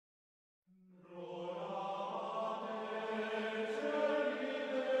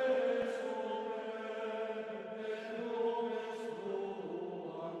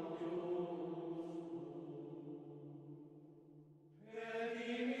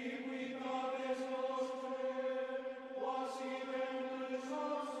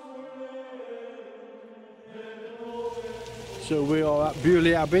So we are at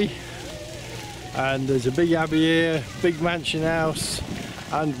Beaulieu Abbey, and there's a big abbey here, big mansion house,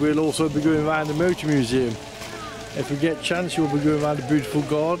 and we'll also be going around the motor museum. If we get a chance, we'll be going around the beautiful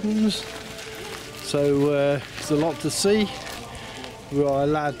gardens. So there's a lot to see. We are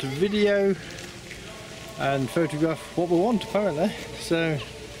allowed to video and photograph what we want, apparently. So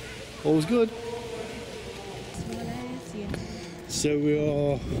all's good. So we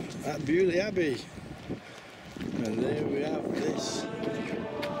are at Beaulieu Abbey, and there we have this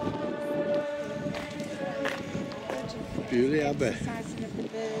Beaulieu Abbey.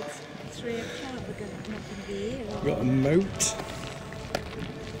 Got a moat.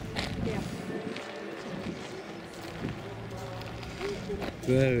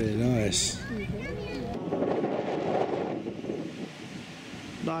 Very nice.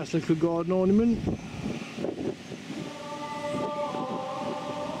 Nice little garden ornament.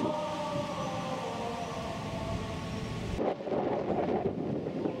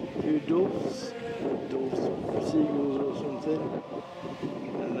 Few doves, seagulls or something,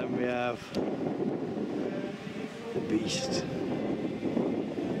 and then we have the beast.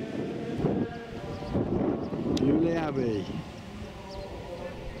 Beaulieu Abbey.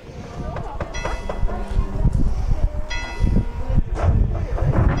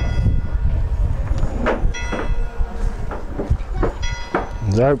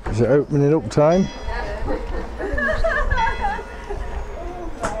 Is it opening up time?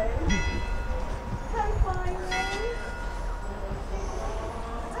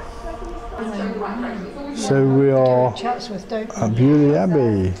 So we are at Beaulieu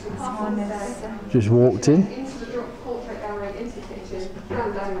Abbey. Just walked in.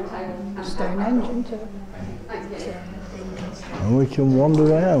 Stonehenge, isn't it? And we can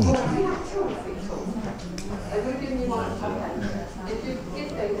wander around.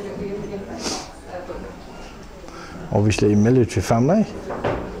 Obviously a military family,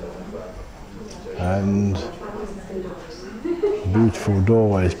 and beautiful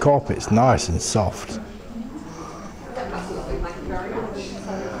doorways. Carpet's nice and soft.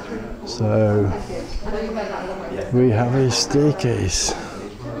 So we have a staircase.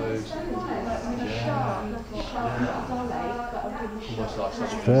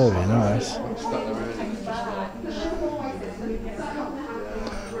 It's very nice.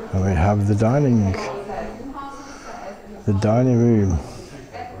 And we have the dining room.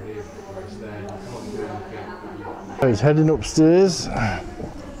 So he's heading upstairs.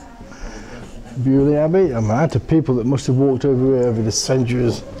 Beaulieu Abbey. I'm out of people that must have walked over here over the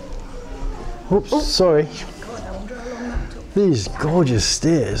centuries. Oops, sorry. These gorgeous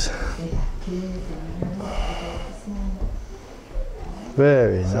stairs.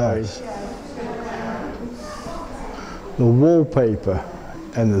 Very nice. The wallpaper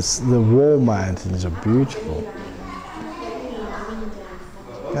and the wall mountings are beautiful.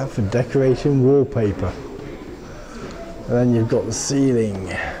 That for decorating wallpaper. And then you've got the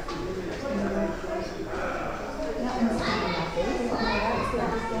ceiling.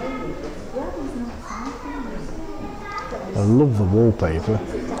 I love the wallpaper.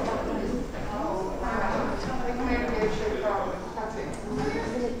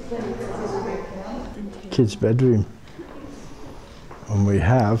 Kids' bedroom. And we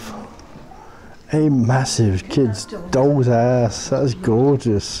have a massive kids' doll's house. That is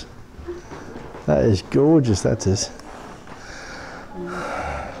gorgeous. That is gorgeous, that is.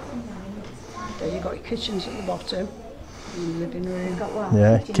 So you've got your kitchens at the bottom, living room.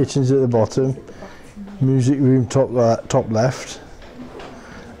 Yeah, kitchen's at the bottom. Music room top left.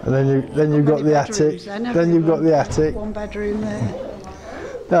 And then you've got the attic. Then you've got the attic. One bedroom there.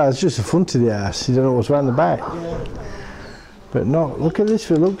 No, it's just the front of the house. You don't know what's around the back. Yeah. But no, look at this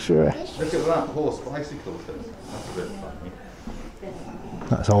for luxury. Look at that horse bicycle thing. That's a bit funny.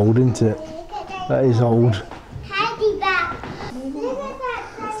 That's old, isn't it? That is old.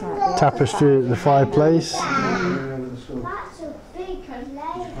 Tapestry at the fireplace. That's a big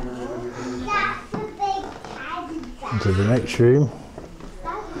lake. That's a big teddy Into the next room.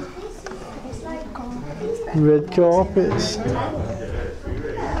 Red carpets.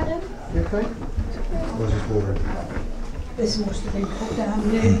 This must have been put down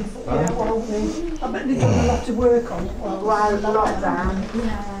new. Yeah, well, I bet they've got a lot to work on. While lockdown.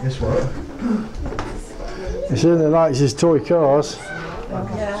 Yeah. This what? He certainly likes his toy cars.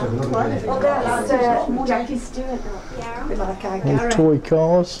 Yeah. Well, that's Jackie Stewart. A bit like our And garage. toy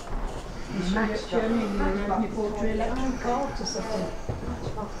cars. Next journey, you bought your electric car to sit in.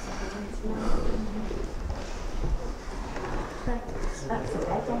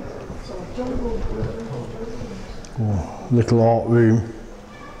 Oh, little art room.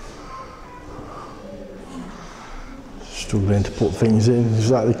 struggling to put things in. It's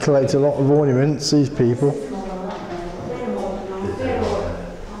like they collect a lot of ornaments, these people.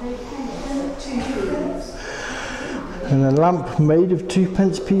 And a lamp made of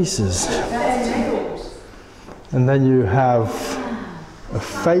 2p pieces. And then you have a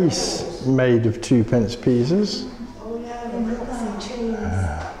face made of 2p pieces.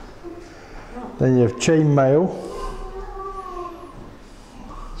 Then you have chain mail.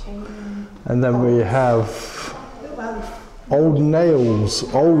 And then we have old nails,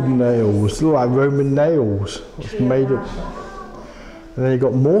 look like Roman nails. It's made of. And then you've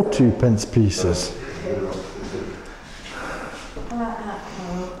got more 2p pieces.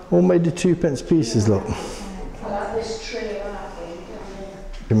 All made of 2p pieces, look.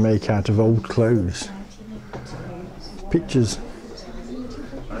 You can make out of old clothes. Pictures.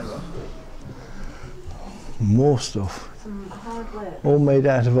 More stuff. All made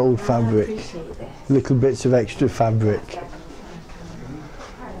out of old fabric. Little bits of extra fabric.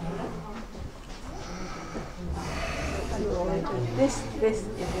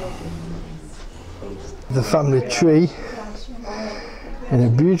 The family tree in a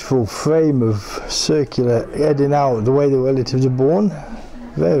beautiful frame of circular, heading out the way the relatives are born.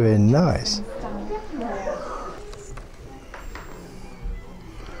 Very nice.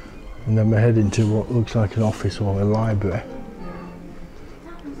 And then we're heading to what looks like an office or a library.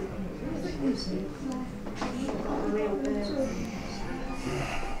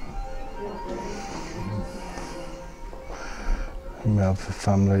 And we have the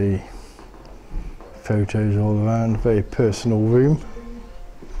family photos all around, very personal room.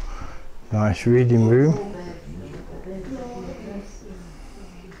 Nice reading room.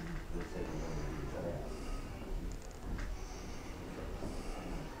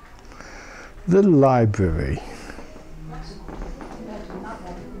 The library.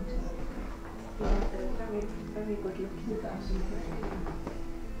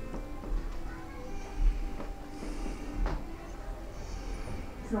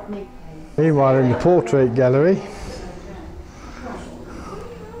 Meanwhile, in the portrait gallery,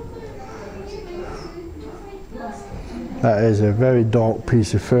 that is a very dark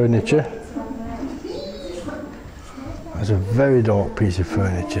piece of furniture. That's a very dark piece of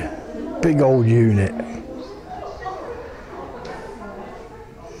furniture. Big old unit.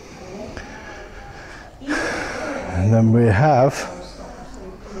 And then we have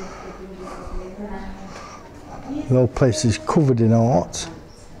the whole place is covered in art.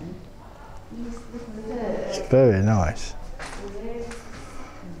 It's very nice.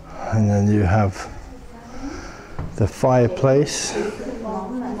 And then you have the fireplace.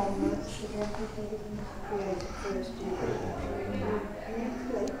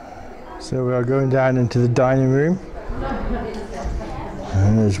 So we are going down into the dining room,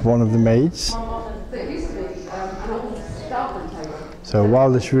 and there's one of the maids. So while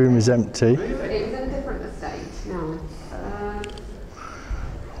this room is empty,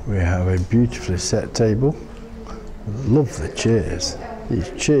 we have a beautifully set table. Love the chairs.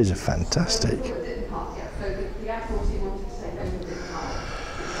 These chairs are fantastic.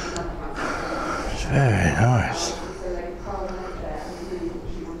 It's very nice.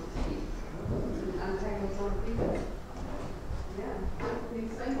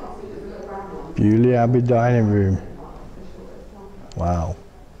 Beaulieu Abbey dining room. Wow.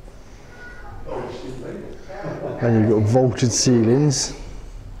 And you've got vaulted ceilings.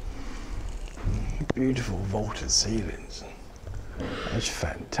 Beautiful vaulted ceilings. That's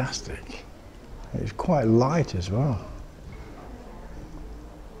fantastic. It's quite light as well.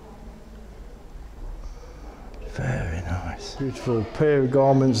 Very nice. Beautiful pair of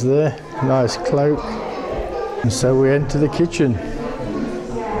garments there. Nice cloak. And so we enter the kitchen.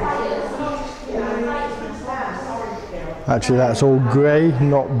 Actually, that's all grey,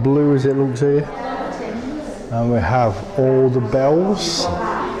 not blue as it looks here. And we have all the bells.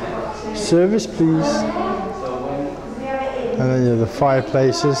 Service, please. And then you have the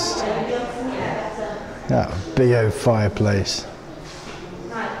fireplaces. That big old fireplace.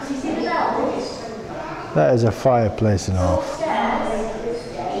 That is a fireplace and a half.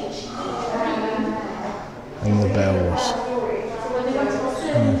 And the bells.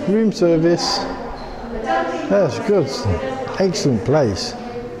 Room service. That's good. Excellent place.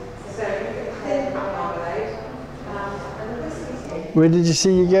 Where did you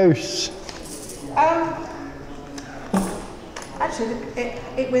see your ghosts? Actually,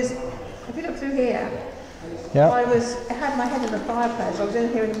 it was, if you look through here, Yeah. I had my head in the fireplace. I was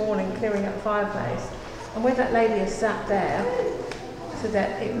in here in the morning clearing up the fireplace. And where that lady is sat there, so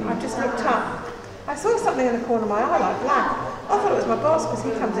that I just looked up. I saw something in the corner of my eye, like black. I thought it was my boss, because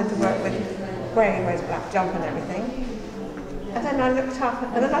he comes into work with wearing his black jumper and everything. And then I looked up,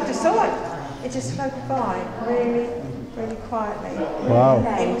 and then I just saw it. It just floated by really, really quietly. Wow.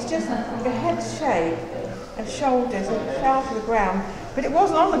 It was just a head shape and shoulders, and it fell to the ground. But it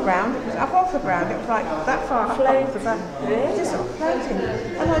wasn't on the ground, it was up off the ground. It was like that far up off the ground. It was just sort of floating.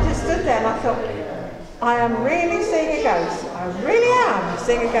 And I just stood there and I thought, I am really seeing a ghost. I really am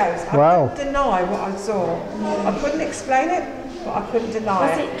seeing a ghost. Wow. I couldn't deny what I saw. I couldn't explain it, but I couldn't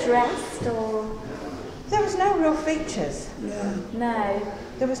deny Was it. it dressed or? There was no real features. No.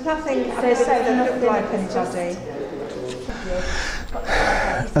 There was nothing I So could say there that was looked nothing, like it was anybody.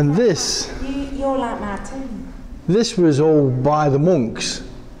 And this, You're like mad too. this was all by the monks.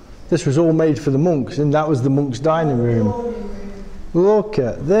 This was all made for the monks, and that was the monks' dining room. Look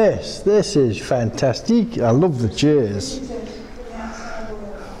at this. This is fantastic. I love the chairs.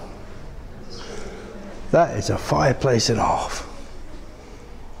 That is a fireplace and a half.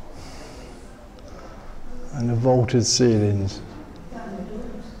 And the vaulted ceilings.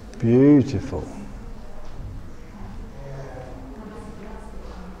 Beautiful.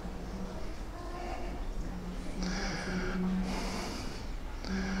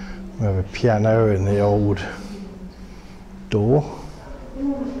 We have a piano in the old door.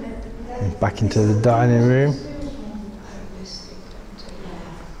 And back into the dining room.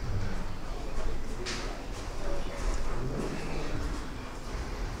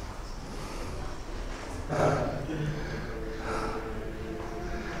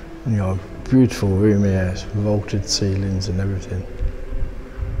 And your beautiful room here, vaulted ceilings and everything.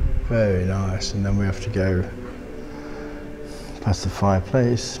 Very nice. And then we have to go past the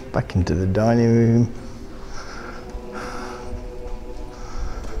fireplace, back into the dining room.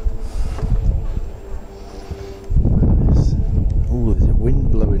 Oh, there's a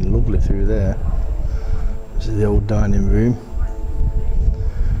wind blowing lovely through there. This is the old dining room.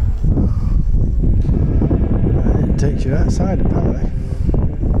 And it takes you outside apparently.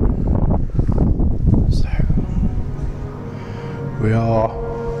 So, we are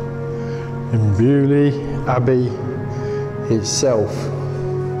in Beaulieu Abbey itself.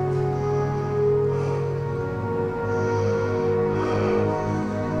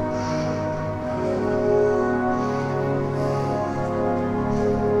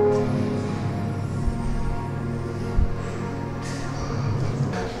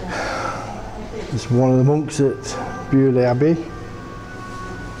 It's one of the monks at Beaulieu Abbey.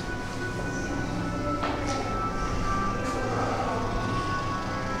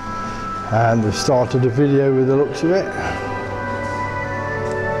 And they've started a video with the looks of it.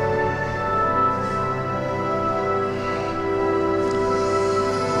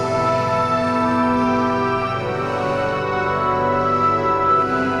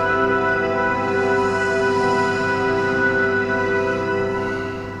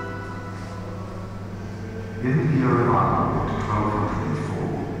 In the year of our Lord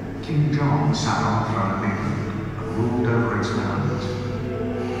 1204, King John sat on the throne of England and ruled over its lands.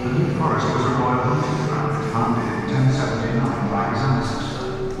 The New Forest was a royal hunting ground founded in 1079 by his ancestor,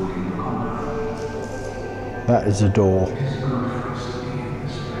 William the Conqueror. That is a door. It is good for us to be in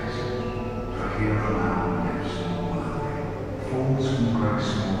this place, for here a man lives more worthy, falls from great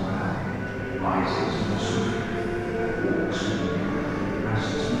small valley, rises more swiftly, walks more purely,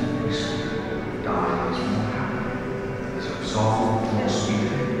 rests more peacefully, dies more happily, is absolved more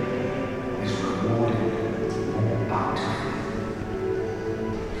speedily, is rewarded more bountifully.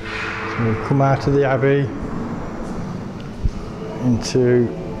 So we come out of the Abbey into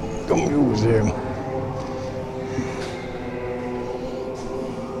the museum.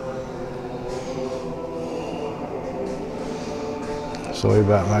 Sorry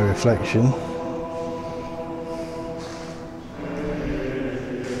about my reflection.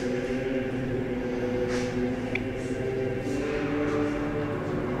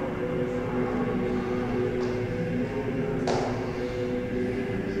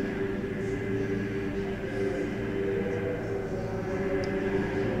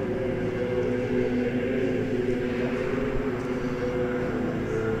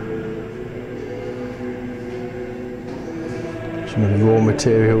 Some of the raw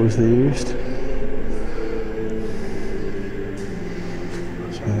materials they used.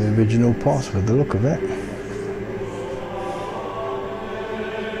 Some of the original pots with the look of it.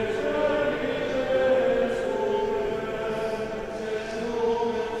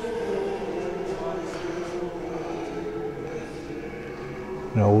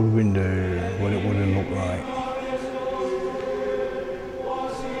 An old window, what it would have looked like.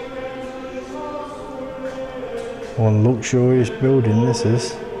 One luxurious building this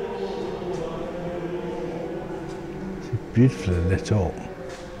is. It's beautifully lit up.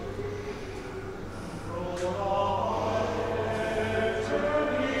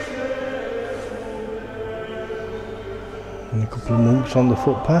 And a couple of monks on the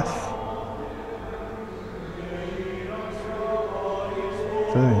footpath.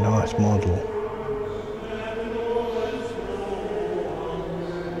 Very nice model.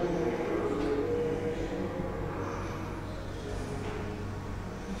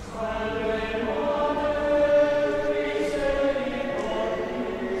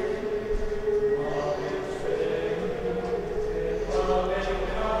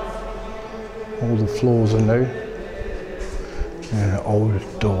 All the floors are new. And an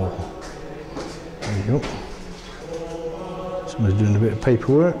old door. There you go. Someone's doing a bit of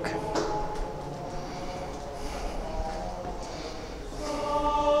paperwork.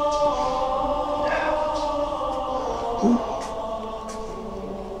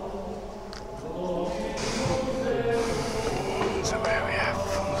 So here we have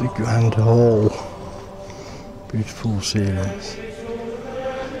the grand hall. Beautiful ceilings.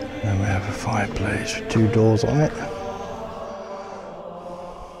 And we have a fireplace with 2 doors on it.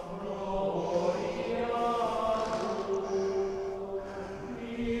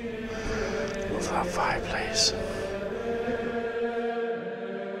 Love that fireplace.